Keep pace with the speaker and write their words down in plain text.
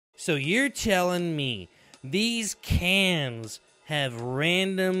So you're telling me these cans have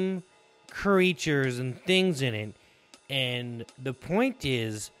random creatures and things in it, and the point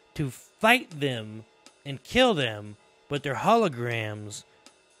is to fight them and kill them, but they're holograms.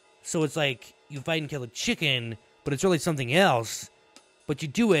 So it's like you fight and kill a chicken, but it's really something else. But you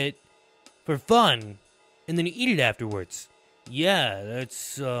do it for fun, and then you eat it afterwards. Yeah,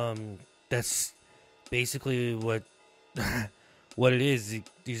 that's basically what what it is.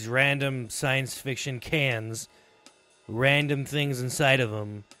 These random science fiction cans, random things inside of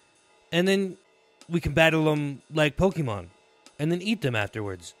them, and then we can battle them like Pokemon, and then eat them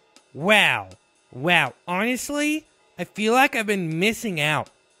afterwards. Wow. Honestly, I feel like I've been missing out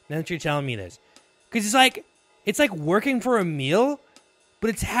now that you're telling me this. Because it's like working for a meal,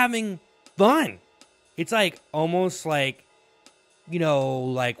 but it's having fun. It's like almost like,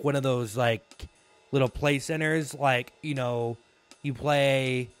 like one of those like little play centers, like, you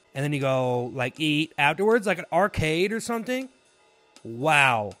play and then you go like eat afterwards, like an arcade or something.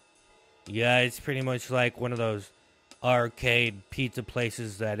 Wow. Yeah, it's pretty much like one of those arcade pizza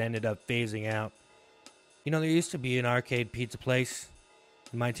places that ended up phasing out. There used to be an arcade pizza place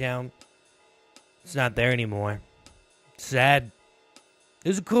in my town. It's not there anymore. It's sad. It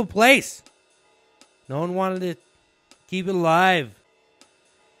was a cool place. No one wanted to keep it alive.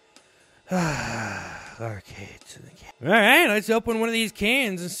 Arcades. Alright, let's open one of these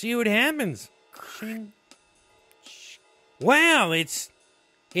cans and see what happens. Wow, it's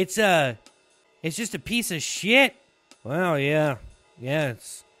just a piece of shit. Well, yeah,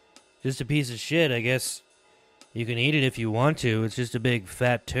 it's just a piece of shit. I guess you can eat it if you want to. It's just a big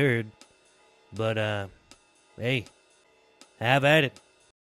fat turd. But, hey, have at it.